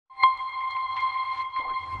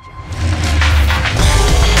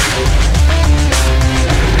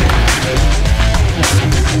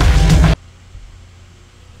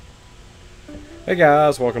Hey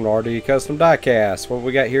guys, welcome to RD Custom Diecast. What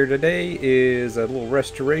we got here today is a little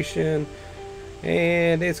restoration,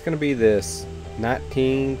 and it's going to be this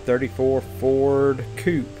 1934 Ford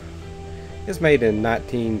Coupe. It's made in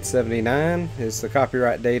 1979. It's the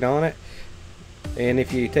copyright date on it. And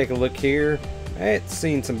if you take a look here, it's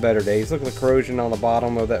seen some better days. Look at the corrosion on the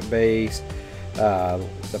bottom of that base.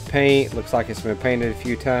 The paint looks like it's been painted a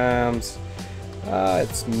few times.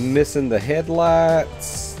 It's missing the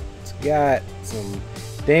headlights. Got some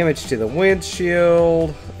damage to the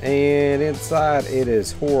windshield, and inside it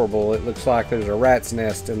is horrible. It looks like there's a rat's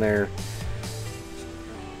nest in there.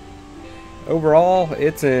 Overall,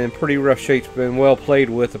 it's in pretty rough shape. It's been well played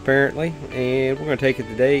with apparently, and we're going to take it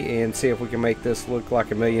today and see if we can make this look like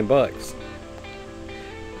 $1,000,000 bucks.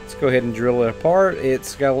 Let's go ahead and drill it apart.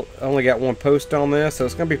 It's only got one post on this, so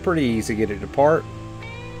it's going to be pretty easy to get it apart.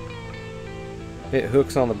 It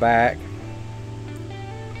hooks on the back.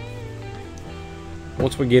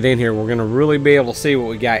 Once we get in here, we're going to really be able to see what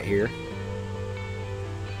we got here.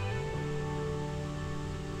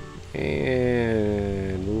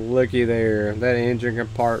 And looky there, that engine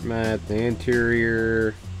compartment, the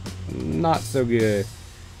interior, not so good.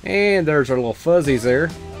 And there's our little fuzzies there.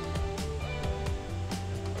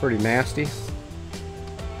 Pretty nasty.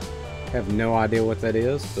 Have no idea what that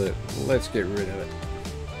is, but let's get rid of it.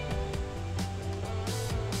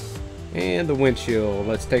 And the windshield,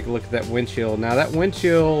 let's take a look at that windshield. Now that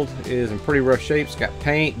windshield is in pretty rough shape. It's got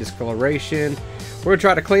paint, discoloration. We're gonna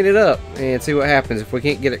try to clean it up and see what happens. If we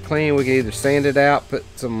can't get it clean, we can either sand it out, put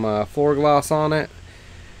some floor gloss on it.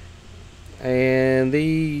 And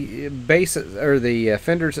the base, or the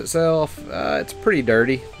fenders itself, it's pretty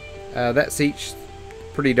dirty. That seat's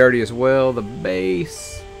pretty dirty as well. The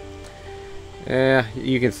base, yeah,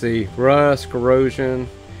 you can see rust, corrosion.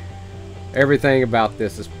 Everything about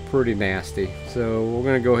this is pretty nasty. So we're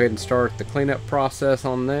going to go ahead and start the cleanup process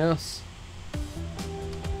on this.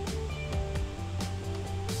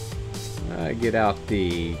 I get out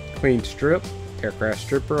the clean strip, aircraft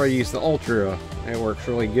stripper. I use the Ultra. It works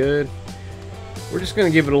really good. We're just going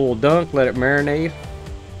to give it a little dunk, let it marinate.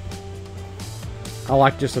 I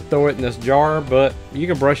like just to throw it in this jar, but you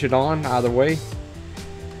can brush it on either way.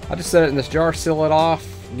 I just set it in this jar, seal it off,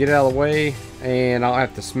 get it out of the way, and I'll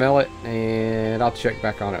have to smell it, and I'll check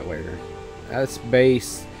back on it later. That's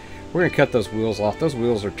base. We're gonna cut those wheels off. Those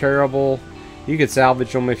wheels are terrible. You could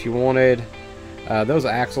salvage them if you wanted. Those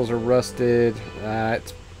axles are rusted.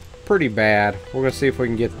 It's pretty bad. We're gonna see if we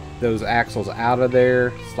can get those axles out of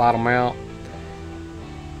there, slide them out.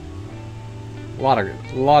 A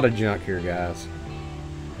lot of junk here, guys.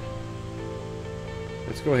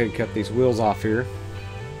 Let's go ahead and cut these wheels off here.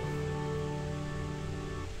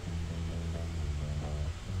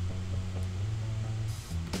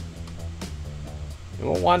 And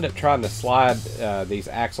we'll wind up trying to slide these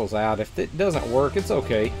axles out. If it doesn't work, it's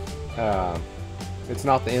okay. It's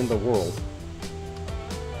not the end of the world.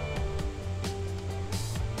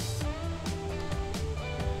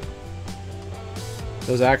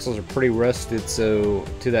 Those axles are pretty rusted to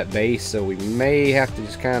that base, so we may have to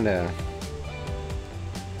just kind of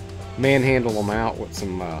manhandle them out with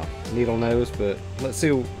some needle nose. But let's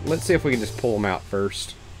see if we can just pull them out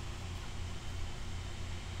first.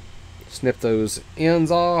 Snip those ends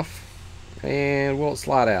off, and will it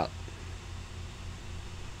slide out?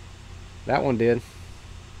 That one did.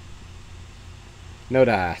 No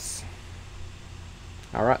dice.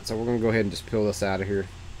 Alright, so we're going to go ahead and just peel this out of here.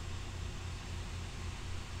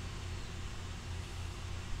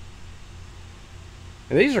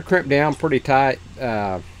 And these are crimped down pretty tight.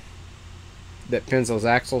 That pins those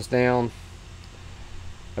axles down.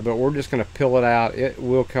 But we're just going to peel it out. It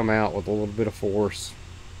will come out with a little bit of force.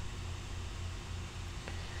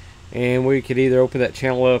 And we could either open that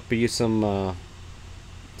channel up or use some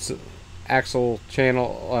axle tubes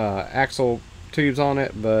on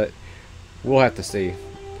it, but we'll have to see.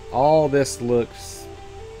 All this looks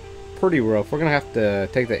pretty rough. We're gonna have to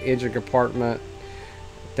take that engine compartment,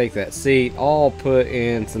 take that seat, all put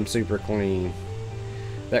in some super clean.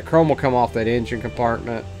 That chrome will come off that engine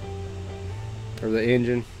compartment, or the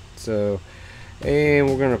engine. So, and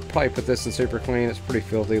we're gonna probably put this in super clean. It's pretty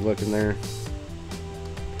filthy looking there.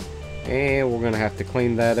 And we're going to have to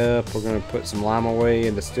clean that up. We're going to put some lime away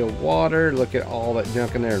in distilled water. Look at all that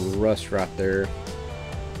junk in there and rust right there.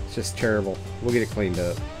 It's just terrible. We'll get it cleaned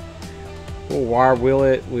up. We'll wire wheel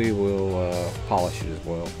it. We will polish it as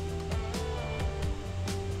well.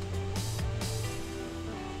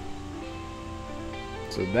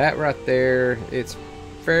 So that right there, it's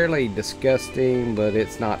fairly disgusting, but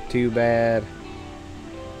it's not too bad.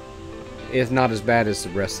 It's not as bad as the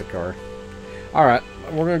rest of the car. Alright,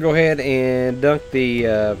 we're going to go ahead and dunk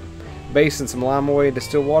the base in some limeaway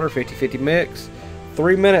distilled water, 50-50 mix.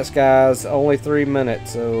 3 minutes, guys, only 3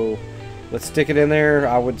 minutes. So let's stick it in there.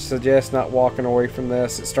 I would suggest not walking away from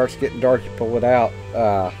this. It starts getting dark, you pull it out.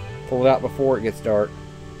 Pull it out before it gets dark.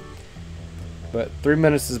 But 3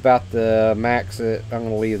 minutes is about the max. I'm going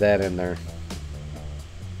to leave that in there.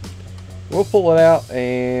 We'll pull it out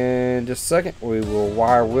in just a second. We will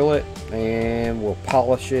wire wheel it and we'll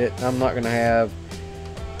polish it. I'm not going to have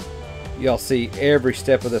y'all see every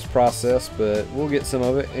step of this process, but we'll get some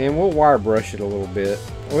of it and we'll wire brush it a little bit.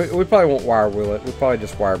 We probably won't wire wheel it. We'll probably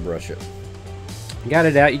just wire brush it. Got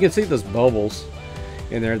it out. You can see those bubbles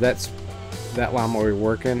in there. That's that line we're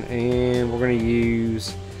working, and we're going to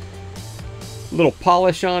use a little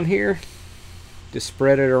polish on here. Just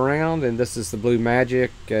spread it around, and this is the Blue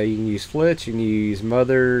Magic. You can use Flitch, you can use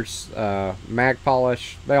Mother's, mag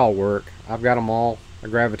polish. They all work. I've got them all. I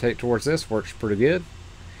gravitate towards this. Works pretty good.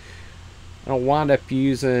 I'll wind up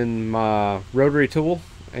using my rotary tool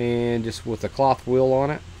and just with a cloth wheel on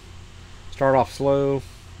it. Start off slow.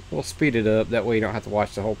 We'll speed it up. That way you don't have to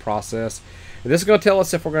watch the whole process. And this is going to tell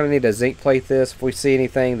us if we're going to need to zinc plate this. If we see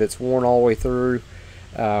anything that's worn all the way through,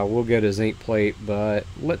 we'll go to zinc plate, but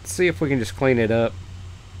let's see if we can just clean it up.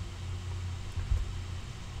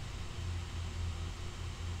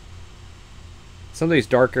 Some of these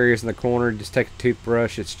dark areas in the corner, just take a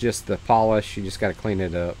toothbrush. It's just the polish. You just got to clean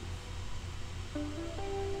it up.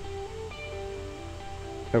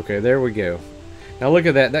 Okay, there we go. Now look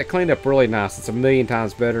at that. That cleaned up really nice. It's a million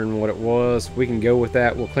times better than what it was. We can go with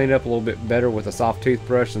that. We'll clean it up a little bit better with a soft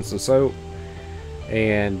toothbrush and some soap.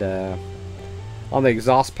 And on the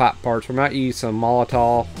exhaust pipe parts, we might use some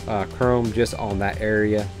Molotov chrome just on that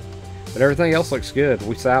area. But everything else looks good.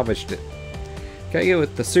 We salvaged it. Okay,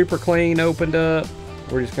 with the super clean opened up,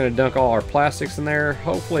 we're just going to dunk all our plastics in there.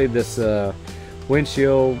 Hopefully this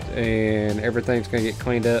windshield and everything's going to get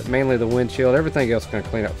cleaned up. Mainly the windshield. Everything else is going to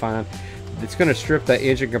clean up fine. It's going to strip that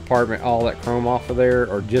engine compartment, all that chrome off of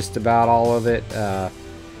there, or just about all of it.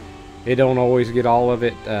 It don't always get all of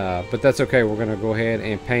it, but that's okay. We're going to go ahead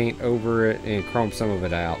and paint over it and chrome some of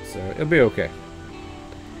it out, so it'll be okay.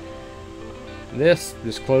 This,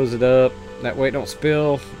 just close it up. That way it don't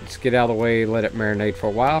spill. Just get out of the way, let it marinate for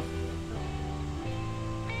a while.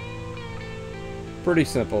 Pretty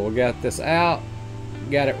simple. We got this out.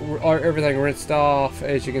 Got it, everything rinsed off.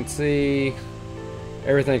 As you can see,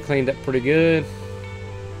 everything cleaned up pretty good.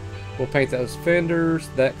 We'll paint those fenders.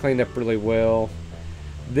 That cleaned up really well.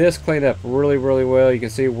 This cleaned up really well. You can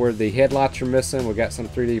see where the headlights are missing. We got some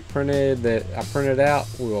 3D printed that I printed out.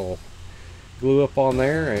 We'll glue up on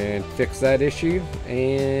there and fix that issue.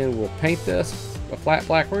 And we'll paint this a flat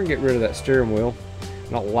black. We're gonna get rid of that steering wheel.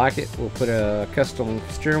 I don't like it. We'll put a custom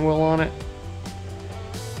steering wheel on it.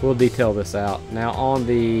 We'll detail this out. Now on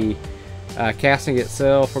the casting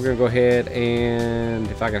itself, we're gonna go ahead and,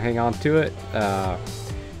 if I can hang on to it,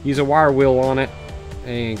 use a wire wheel on it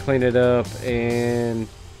and clean it up, and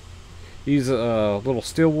use a little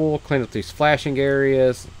steel wool, clean up these flashing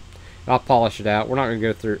areas. I'll polish it out. We're not going to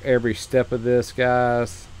go through every step of this,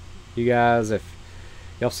 guys. You guys, if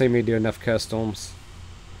y'all see me do enough customs,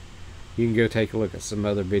 you can go take a look at some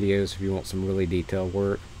other videos if you want some really detailed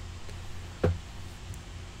work.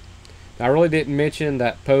 Now, I really didn't mention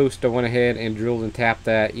that post. I went ahead and drilled and tapped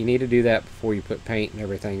that. You need to do that before you put paint and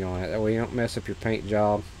everything on it. That way you don't mess up your paint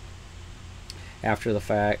job after the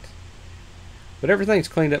fact. But everything's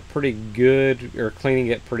cleaned up pretty good, or cleaning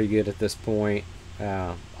it pretty good at this point.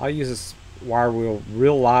 I'll use this wire wheel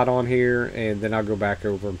real light on here, and then I'll go back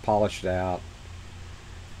over and polish it out.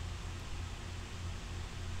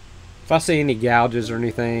 If I see any gouges or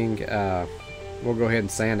anything, we'll go ahead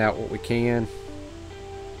and sand out what we can.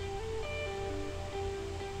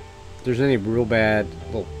 If there's any real bad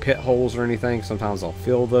little pit holes or anything, sometimes I'll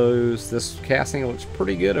fill those. This casting looks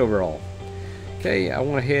pretty good overall. Okay, I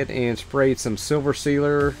went ahead and sprayed some silver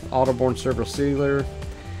sealer, Autoborn silver sealer.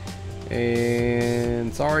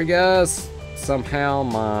 And sorry guys, somehow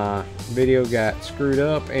my video got screwed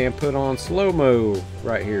up and put on slow-mo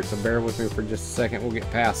right here. So bear with me for just a second, we'll get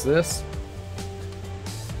past this.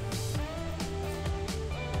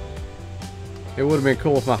 It would have been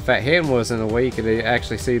cool if my fat hand was in the way. You could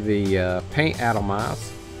actually see the paint atomize.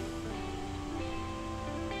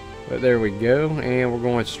 But there we go, and we're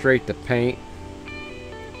going straight to paint.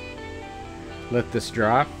 Let this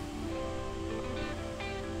dry.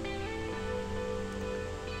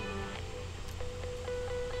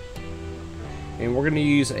 And we're going to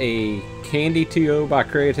use a Candy 2.0 by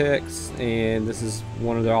Createx, and this is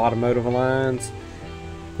one of their automotive lines.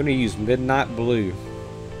 I'm going to use Midnight Blue.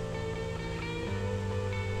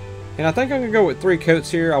 And I think I'm going to go with 3 coats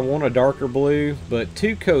here. I want a darker blue, but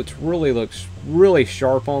 2 coats really looks really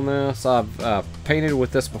sharp on this. I've painted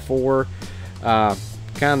with this before.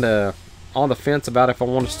 Kind of on the fence about if I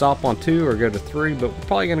want to stop on 2 or go to 3, but we're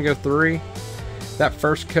probably going to go 3. That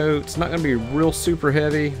first coat, it's not going to be real super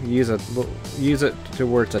heavy. Use it to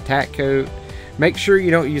where it's a tack coat. Make sure you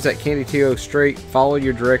don't use that Candy TO straight. Follow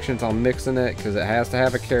your directions on mixing it, because it has to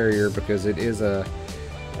have a carrier, because it is a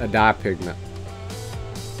dye pigment.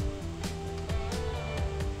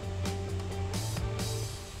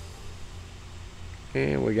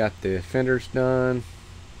 And we got the fenders done.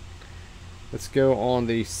 Let's go on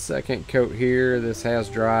the second coat here. This has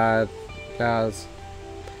dried, guys,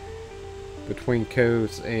 between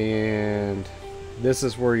coats, and this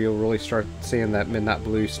is where you'll really start seeing that midnight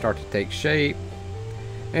blue start to take shape.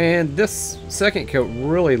 And this second coat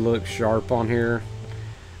really looks sharp on here.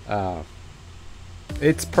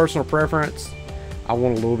 It's personal preference. I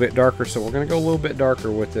want a little bit darker, so we're going to go a little bit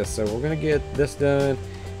darker with this. So we're going to get this done,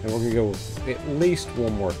 and we're going to go with at least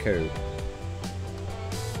 1 more coat.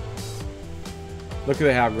 Look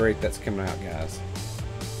at how great that's coming out, guys.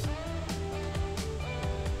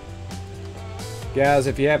 Guys,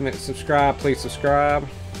 if you haven't subscribed, please subscribe.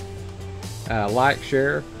 Like,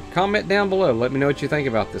 share, comment down below. Let me know what you think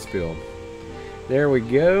about this build. There we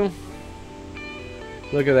go.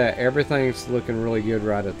 Look at that. Everything's looking really good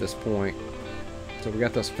right at this point. So we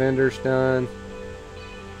got those fenders done.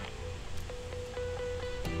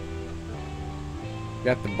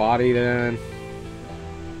 Got the body done.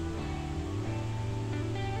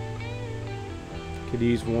 Could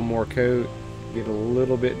use 1 more coat, get a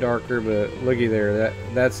little bit darker, but looky there,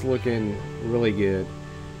 that's looking really good.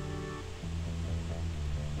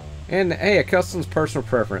 And hey, a custom's personal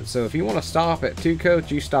preference. So if you want to stop at 2 coats,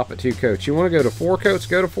 you stop at 2 coats. You want to go to 4 coats,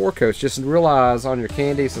 go to 4 coats. Just realize on your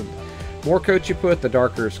candies, the more coats you put, the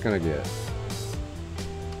darker it's going to get.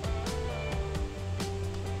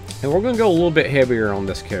 And we're going to go a little bit heavier on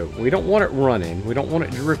this coat. We don't want it running, we don't want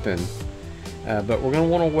it dripping, but we're going to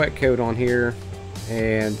want a wet coat on here.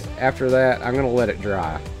 And after that, I'm going to let it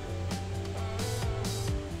dry.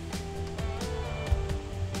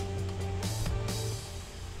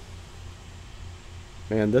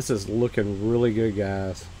 Man, this is looking really good,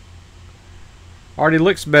 guys. Already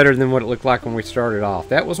looks better than what it looked like when we started off.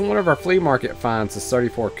 That was one of our flea market finds, this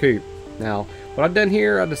 34 Coupe. Now, what I've done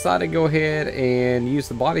here, I decided to go ahead and use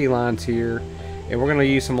the body lines here. And we're going to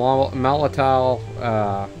use some maltol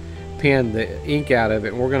pen the ink out of it,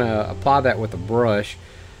 and we're going to apply that with a brush.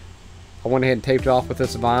 I went ahead and taped it off with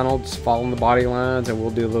this vinyl, just following the body lines, and we'll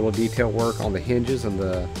do a little detail work on the hinges and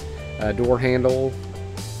the door handle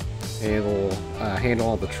and a little handle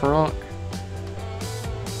on the trunk.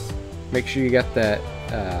 Make sure you got that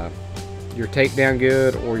your tape down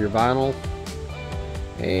good, or your vinyl,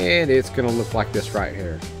 and it's going to look like this right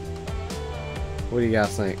here. What do you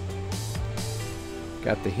guys think?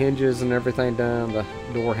 Got the hinges and everything done, the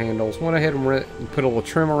door handles. Went ahead and put a little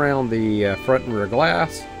trim around the front and rear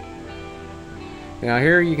glass. Now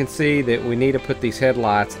here you can see that we need to put these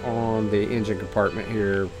headlights on the engine compartment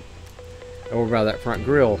here over by that front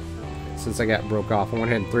grille. Since I got broke off, I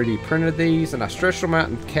went ahead and 3D printed these, and I stretched them out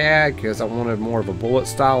in CAD because I wanted more of a bullet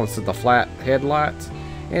style instead of the flat headlights.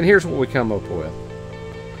 And here's what we come up with.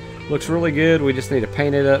 Looks really good. We just need to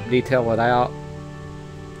paint it up, detail it out.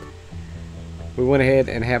 We went ahead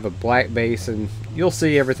and have a black base, and you'll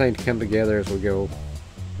see everything come together as we go.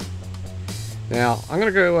 Now I'm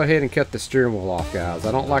gonna go ahead and cut the steering wheel off, guys.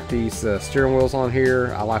 I don't like these steering wheels on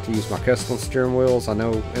here. I like to use my custom steering wheels. I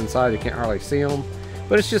know inside you can't hardly see them,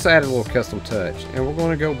 but it's just added a little custom touch. And we're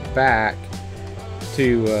going to go back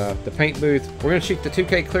to the paint booth. We're going to shoot the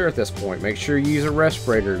 2K clear at this point. Make sure you use a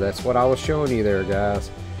respirator. That's what I was showing you there, guys.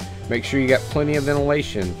 Make sure you got plenty of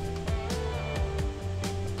ventilation.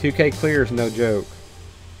 2K clear is no joke.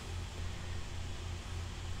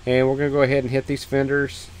 And we're going to go ahead and hit these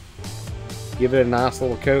fenders. Give it a nice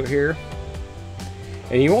little coat here.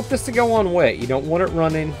 And you want this to go on wet. You don't want it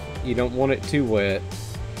running. You don't want it too wet.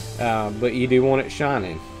 But you do want it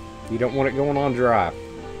shining. You don't want it going on dry.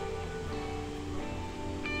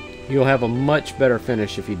 You'll have a much better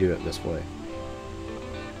finish if you do it this way.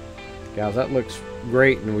 Guys, that looks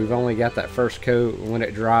great, and we've only got that first coat. When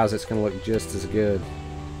it dries, it's going to look just as good.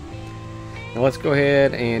 Now let's go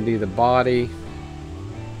ahead and do the body.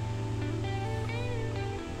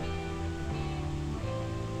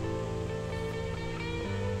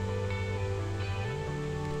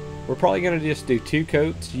 We're probably going to just do 2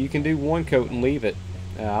 coats. You can do 1 coat and leave it.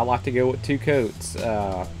 I like to go with 2 coats.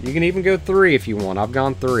 You can even go 3 if you want. I've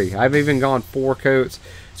gone 3. I've even gone 4 coats.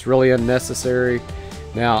 It's really unnecessary.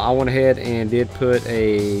 Now I went ahead and did put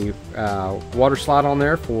a water slide on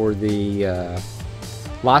there for the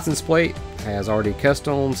license plate. It has already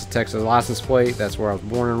customs, Texas license plate. That's where I was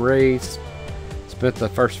born and raised. Spent the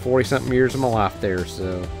first 40 something years of my life there,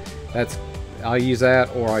 so I'll use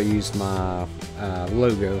that, or I use my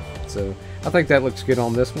logo. So I think that looks good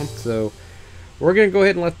on this one. So we're gonna go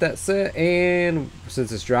ahead and let that set, and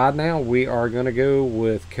since it's dried now, we are gonna go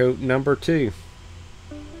with coat number 2.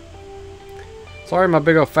 Sorry my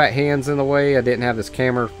big old fat hands in the way. I didn't have this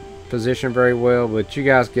camera positioned very well, but you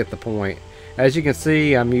guys get the point. As you can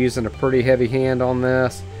see, I'm using a pretty heavy hand on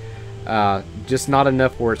this. Just not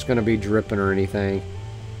enough where it's going to be dripping or anything.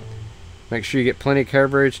 Make sure you get plenty of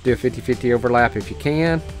coverage. Do a 50-50 overlap if you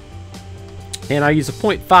can. And I use a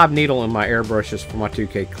 0.5 needle in my airbrushes for my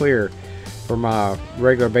 2K clear. For my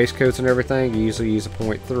regular base coats and everything, you usually use a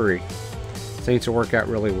 0.3. Seems to work out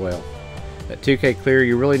really well. That 2K clear,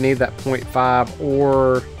 you really need that 0.5,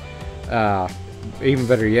 or even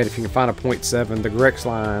better yet, if you can find a 0.7, the Grex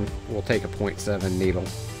line will take a 0.7 needle.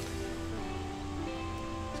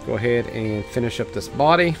 Let's go ahead and finish up this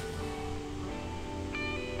body.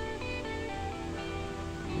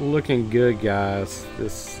 Looking good, guys.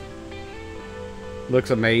 This looks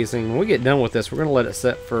amazing. When we get done with this, we're going to let it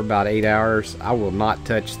set for about 8 hours. I will not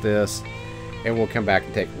touch this, and we'll come back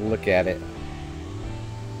and take a look at it.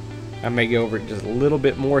 I may go over it just a little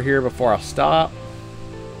bit more here before I stop.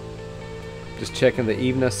 Just checking the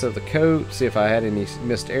evenness of the coat, see if I had any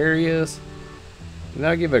missed areas. And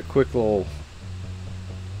I'll give it a quick little,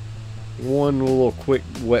 quick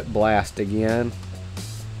wet blast again.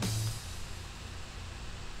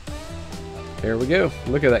 There we go.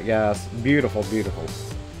 Look at that, guys. Beautiful, beautiful.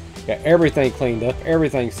 Got everything cleaned up,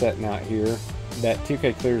 everything setting out here. That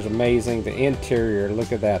 2K clear is amazing. The interior,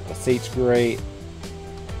 look at that. The seat's great.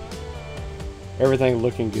 Everything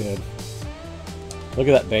looking good. Look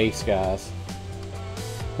at that base, guys.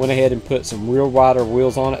 Went ahead and put some real rider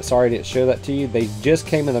wheels on it. Sorry I didn't show that to you. They just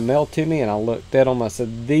came in the mail to me, and I looked at them. I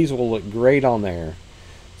said these will look great on there.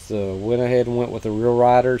 So went ahead and went with the real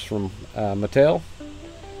riders from Mattel.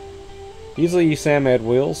 Usually use Sam Ed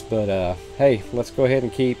wheels, but hey, let's go ahead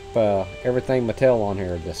and keep everything Mattel on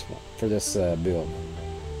here for this build.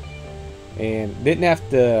 And didn't have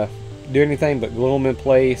to do anything but glue them in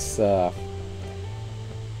place.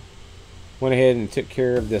 Went ahead and took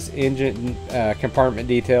care of this engine compartment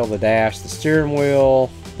detail, the dash, the steering wheel,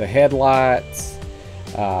 the headlights,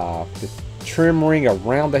 the trim ring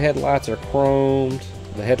around the headlights are chromed,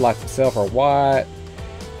 the headlights itself are white,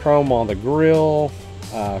 chrome on the grille,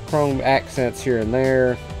 chrome accents here and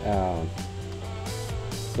there.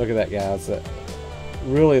 Look at that, guys.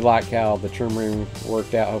 Really like how the trim ring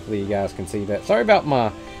worked out. Hopefully you guys can see that. Sorry about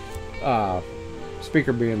my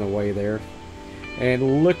speaker being in the way there.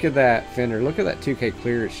 And look at that fender. Look at that 2K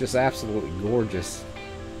clear. It's just absolutely gorgeous.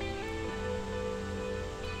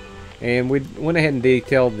 And we went ahead and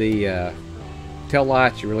detailed the tail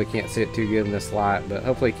lights. You really can't see it too good in this light, but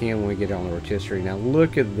hopefully you can when we get on the rotisserie. Now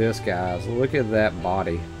look at this, guys. Look at that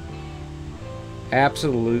body.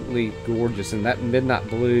 Absolutely gorgeous. And that midnight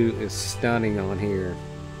blue is stunning on here.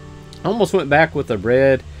 I almost went back with the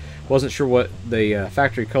red. Wasn't sure what the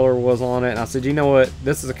factory color was on it, and I said, you know what,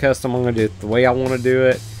 this is a custom. I'm going to do it the way I want to do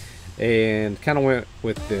it, and kind of went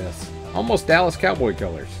with this. Almost Dallas Cowboy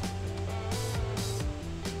colors.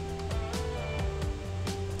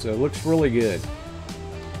 So it looks really good.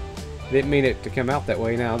 Didn't mean it to come out that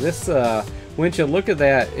way. Now this windshield, look at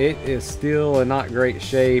that. It is still in not great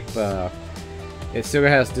shape. It still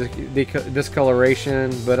has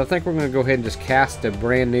discoloration, but I think we're going to go ahead and just cast a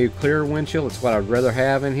brand new clear windshield. It's what I'd rather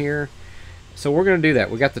have in here. So we're going to do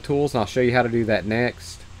that. We got the tools, and I'll show you how to do that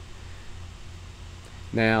next.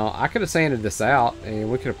 Now, I could have sanded this out,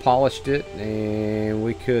 and we could have polished it, and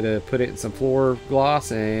we could have put it in some floor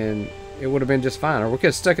gloss, and it would have been just fine. Or we could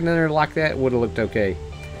have stuck it in there like that. It would have looked okay.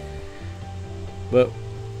 But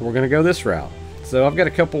we're going to go this route. So I've got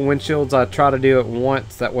a couple windshields. I try to do it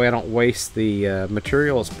once, that way I don't waste the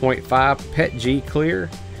material. It's 0.5 PET G clear.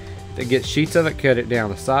 To get sheets of it, cut it down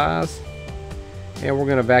to size. And we're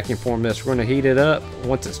going to vacuum form this. We're going to heat it up.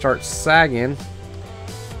 Once it starts sagging,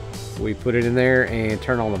 we put it in there and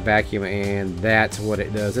turn on the vacuum, and that's what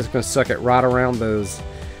it does. It's going to suck it right around those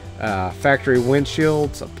factory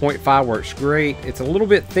windshields. 0.5 works great. It's a little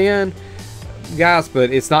bit thin, guys,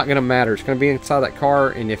 but it's not going to matter. It's going to be inside that car,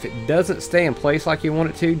 and if it doesn't stay in place like you want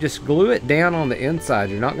it to, just glue it down on the inside.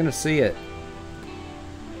 You're not going to see it.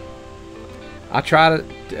 I tried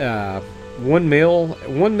it 1 mil.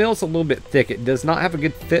 1 mil is a little bit thick. It does not have a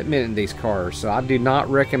good fitment in these cars, so I do not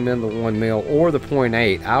recommend the 1 mil or the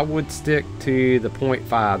 0.8. I would stick to the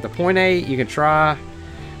 0.5. The 0.8 you can try,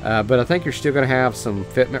 but I think you're still going to have some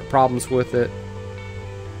fitment problems with it.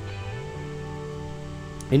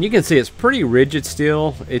 And you can see it's pretty rigid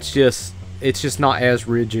still. It's just not as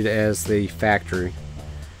rigid as the factory.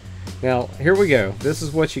 Now here we go. This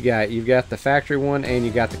is what you got. You've got the factory one and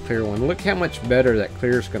you got the clear one. Look how much better that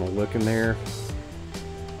clear is going to look in there.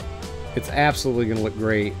 It's absolutely going to look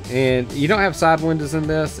great. And you don't have side windows in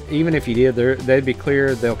this. Even if you did, they'd be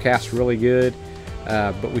clear. They'll cast really good.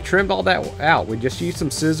 But we trimmed all that out. We just used some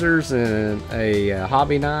scissors and a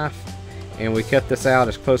hobby knife, and we cut this out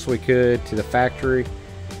as close as we could to the factory.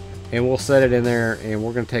 And we'll set it in there, and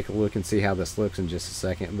we're going to take a look and see how this looks in just a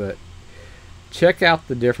second. But check out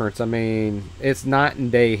the difference. I mean, it's night and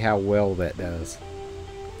day how well that does.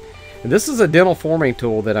 And this is a dental forming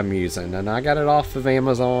tool that I'm using, and I got it off of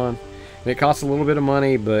Amazon. And it costs a little bit of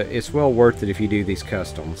money, but it's well worth it if you do these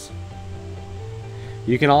customs.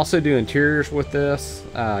 You can also do interiors with this.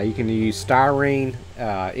 You can use styrene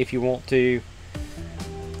if you want to.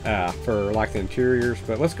 For like the interiors,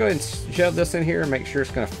 but let's go ahead and shove this in here and make sure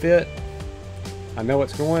it's going to fit. I know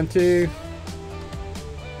it's going to.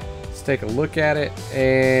 Let's take a look at it,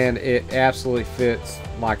 and it absolutely fits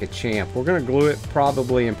like a champ. We're going to glue it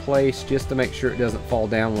probably in place just to make sure it doesn't fall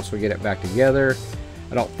down once we get it back together.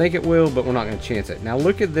 I don't think it will, but we're not going to chance it. Now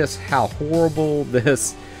look at this, how horrible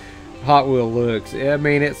this Hot Wheel looks. I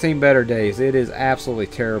mean, it's seen better days. It is absolutely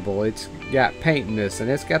terrible. It's got paint missing.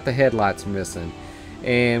 It's got the headlights missing.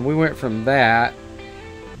 And we went from that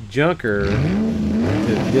junker to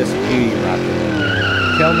this beauty right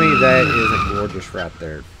there. Tell me that isn't gorgeous right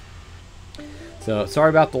there. So sorry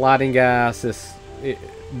about the lighting, guys.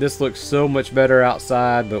 This looks so much better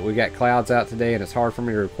outside, but we got clouds out today and it's hard for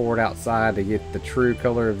me to record outside to get the true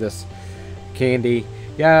color of this candy.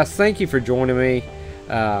 Guys, thank you for joining me.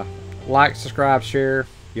 Like, subscribe, share.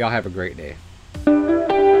 Y'all have a great day.